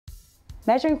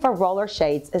Measuring for roller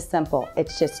shades is simple.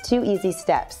 It's just 2 easy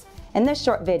steps. In this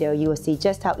short video, you will see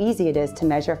just how easy it is to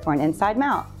measure for an inside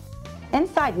mount.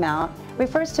 Inside mount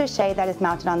refers to a shade that is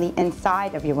mounted on the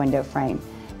inside of your window frame.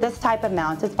 This type of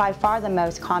mount is by far the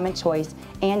most common choice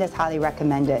and is highly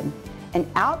recommended. An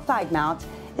outside mount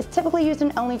is typically used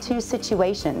in only 2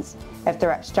 situations: if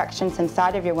there are obstructions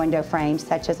inside of your window frame,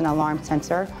 such as an alarm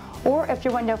sensor, or if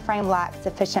your window frame lacks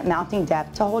sufficient mounting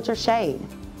depth to hold your shade.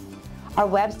 Our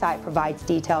website provides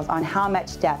details on how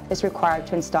much depth is required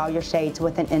to install your shades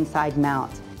with an inside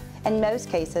mount. In most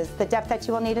cases, the depth that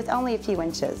you will need is only a few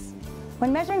inches.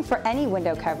 When measuring for any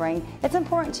window covering, it's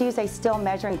important to use a steel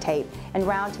measuring tape and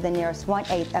round to the nearest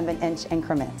 1/8 of an inch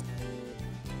increment.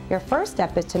 Your first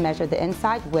step is to measure the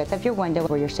inside width of your window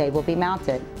where your shade will be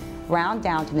mounted. Round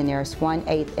down to the nearest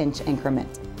 1/8 inch increment.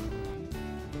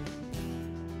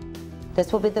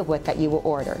 This will be the width that you will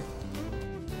order.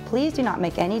 Please do not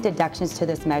make any deductions to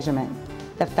this measurement.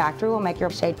 The factory will make your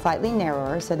shade slightly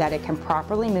narrower so that it can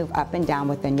properly move up and down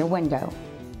within your window.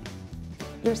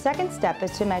 Your second step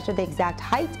is to measure the exact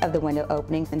height of the window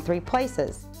openings in 3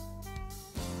 places: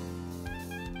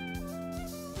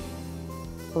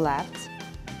 left,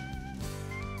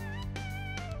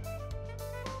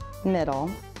 middle,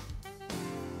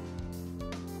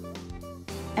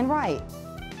 and right.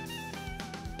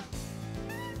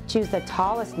 Choose the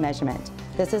tallest measurement.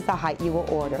 This is the height you will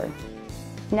order.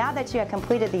 Now that you have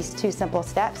completed these 2 simple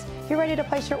steps, you're ready to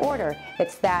place your order.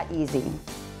 It's that easy.